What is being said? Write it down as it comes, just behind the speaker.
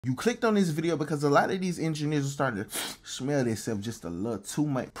You clicked on this video because a lot of these engineers are starting to smell themselves just a little too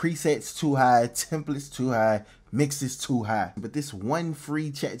much. Presets too high, templates too high, mixes too high. But this one free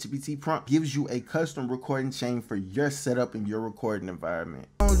ChatGPT prompt gives you a custom recording chain for your setup and your recording environment.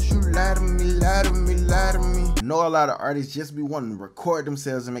 Don't you lie to me, lie to me, lie to me. I know a lot of artists just be wanting to record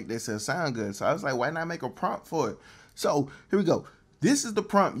themselves and make themselves sound good. So I was like, why not make a prompt for it? So here we go. This is the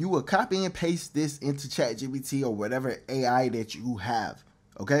prompt. You will copy and paste this into ChatGPT or whatever AI that you have.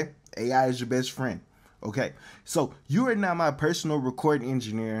 Okay, AI is your best friend. Okay, so you are now my personal recording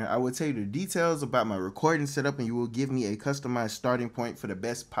engineer. I will tell you the details about my recording setup and you will give me a customized starting point for the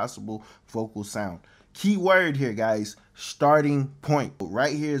best possible vocal sound. Key word here, guys, starting point.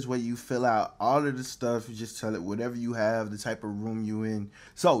 Right here is where you fill out all of the stuff. You just tell it whatever you have, the type of room you in.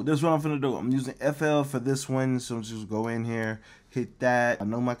 So this is what I'm gonna do. I'm using FL for this one, so I'm just go in here, hit that. I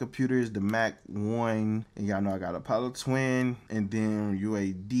know my computer is the Mac 1, and y'all know I got Apollo Twin, and then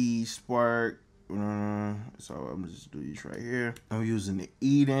UAD Spark. So I'm just do these right here. I'm using the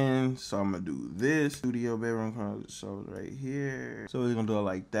Eden, so I'm gonna do this studio bedroom console right here. So we're gonna do it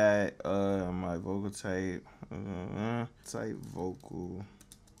like that. My vocal type, type vocal,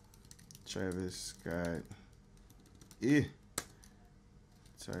 Travis Scott,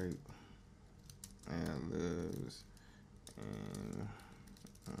 type ad-libs, and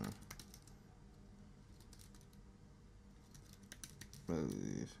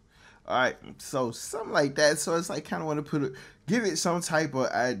alright, so something like that. So it's like kind of want to give it some type of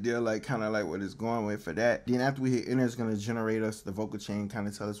idea, like kind of like what it's going with for that. Then after we hit enter, it's going to generate us the vocal chain, kind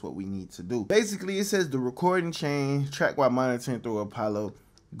of tell us what we need to do. Basically, it says the recording chain, track while monitoring through Apollo,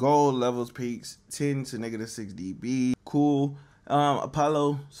 goal levels peaks 10 to -6 dB. Cool.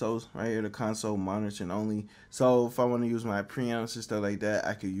 Apollo, so right here the console monitoring only. So if I want to use my preamps and stuff like that,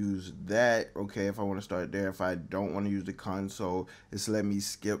 I could use that. Okay, if I want to start there. If I don't want to use the console, it's let me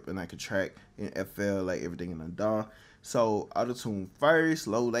skip and I can track in FL like everything in the DAW. So AutoTune first,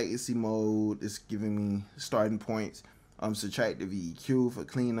 low latency mode. It's giving me starting points. Subtract the VEQ for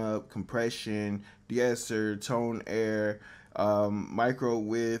cleanup, compression, de-esser, tone, air, micro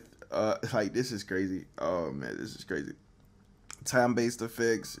width. Like this is crazy. Oh man, this is crazy. Time-based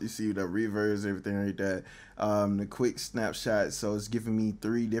effects, you see the reverbs, everything like that. The quick snapshot, so it's giving me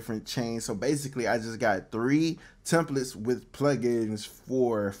 3 different chains. So basically I just got 3 templates with plugins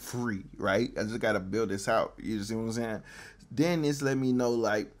for free, right? I just got to build this out, you see what I'm saying? Then it's letting me know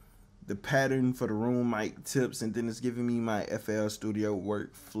like the pattern for the room mic tips, and then it's giving me my FL Studio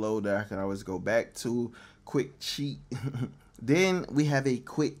workflow that I can always go back to. Quick cheat. Then we have a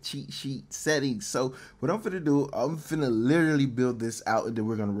quick cheat sheet settings. So what I'm finna do, I'm finna literally build this out and then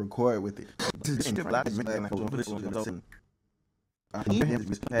we're gonna record with it.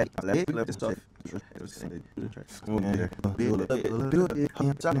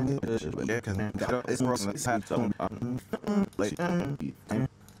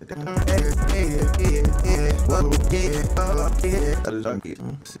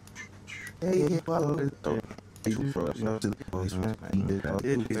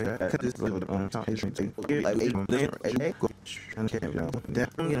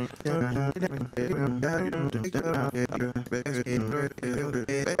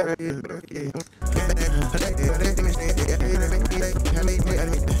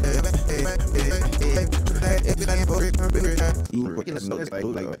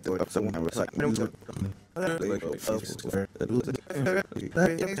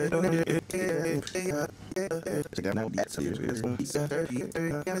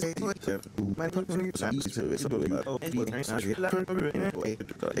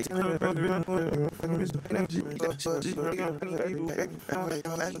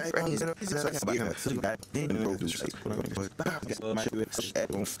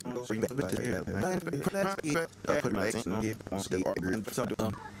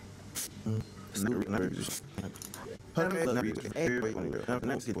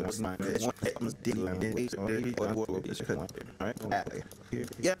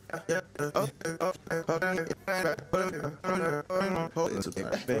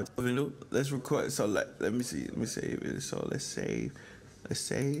 Let's record. So let me see. Let me save it. So let's save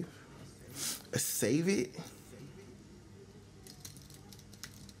it.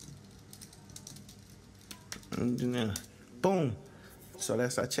 Boom. So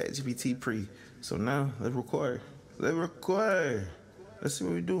that's our ChatGPT pre. So now let's record. Let's see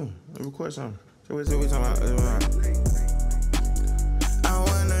what we do. Let's record something. So what we talking about? I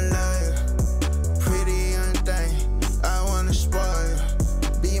wanna love you, pretty young thing. I wanna spoil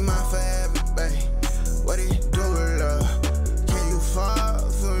you, be my forever, babe. What it do, love? Can you fall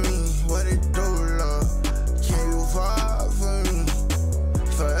for me? What it do, love? Can you fall for me?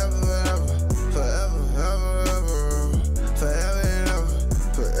 Forever.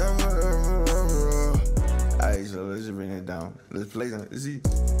 down. Let's play them. See?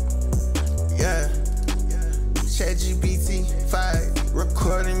 Yeah. ChatGPT 5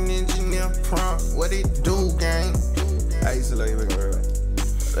 recording engineer prompt. What it do, gang? I used to love you.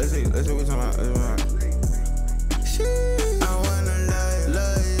 Let's see what we're talking about. I wanna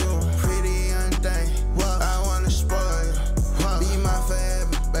love you, pretty young thing. What? I wanna spoil you. What? Be my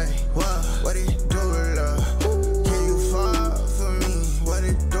forever, babe. What it do, love? Can you fall for me? What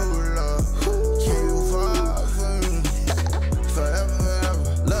it do, love? Can you fall for me? Forever, forever,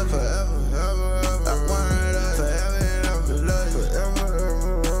 love forever, ever, ever. I wanna love forever, ever, love forever,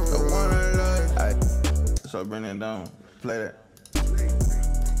 ever, ever. I wanna love. Alright, so bring it down. Play that.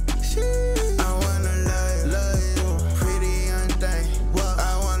 I wanna love you, pretty young thing. What? I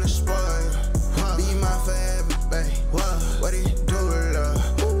wanna spoil you. What? Be my forever, babe. What it do, love?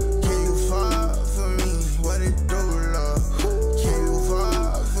 Can you fall for me? What it do, love? Can you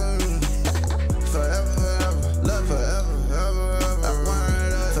fall for me? Forever, forever, love forever, ever, ever. I wanna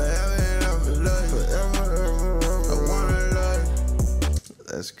love forever, ever, love forever, ever, ever. I wanna love.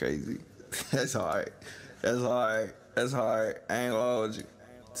 That's crazy. That's hard. That's hard. That's hard. I ain't gonna hold you.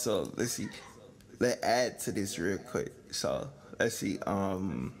 So let's see. Let's add to this real quick. So let's see.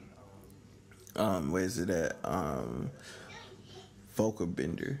 Where's it at? Vocal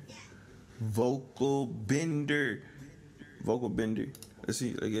bender. Let's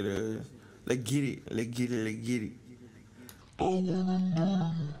see. Let's get it. Let's get it. Oh,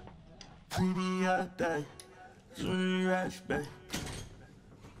 pretty out there. Babe.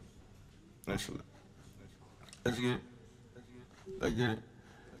 Let's get it. Let's get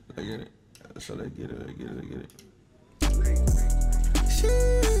it. So let's get it.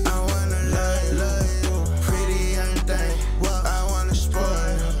 I wanna love you, pretty young thing. What? I wanna spoil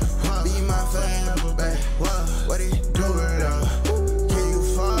you. What? Be my forever, babe. What it do, love? Can you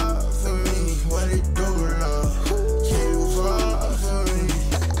fall for me? What it do, love? Can you fall for me?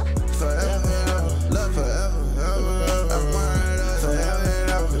 Forever, ever, love forever, ever, ever. I wanna love forever,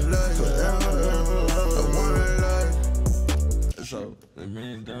 ever, love forever, ever. I wanna love. So let me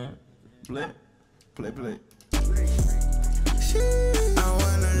down. Play. I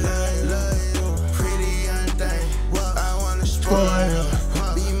wanna love you, pretty young thing. What? I wanna spoil you.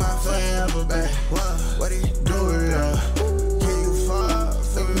 Be my forever, babe. What it do, love? Can you fall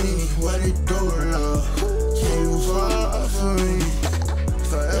for me? What it do, love? Can you fall for me?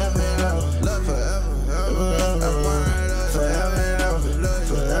 Forever, ever, love forever, ever, ever. I wanna love forever, ever, love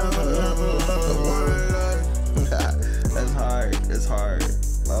forever, ever. I wanna love. That's hard. That's hard.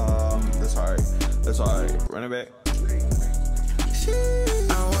 That's hard. Run it back.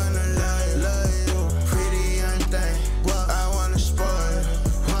 I wanna love you, pretty young thing. What? I wanna spoil you.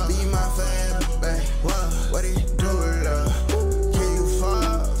 Be my forever, babe. What it do, love? Can you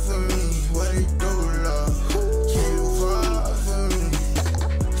fall for me? What it do, love? Can you fall for me?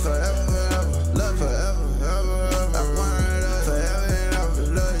 Forever, ever, love forever, ever, ever. I wanna love forever, ever,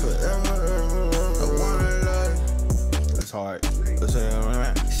 love forever, ever, ever. I wanna love. That's hard. Let's say it on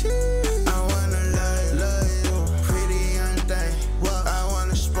that.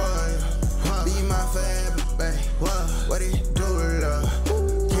 What it do, love?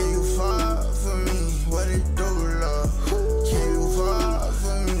 Can you fall for me? What it do, love? Can you fall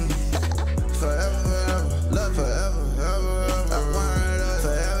for me? Forever, ever, love forever, ever, ever. I wanna love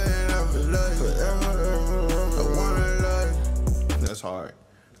forever, ever, love forever, ever, ever. I wanna love. That's hard.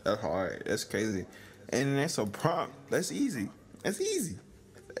 That's crazy. And that's a prompt. That's easy.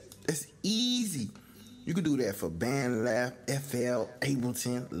 You can do that for BandLab, FL,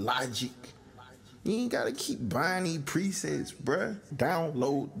 Ableton, Logic. You ain't gotta keep buying these presets, bruh.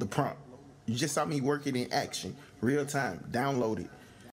 Download the prompt. You just saw me work it in action, real time. Download it.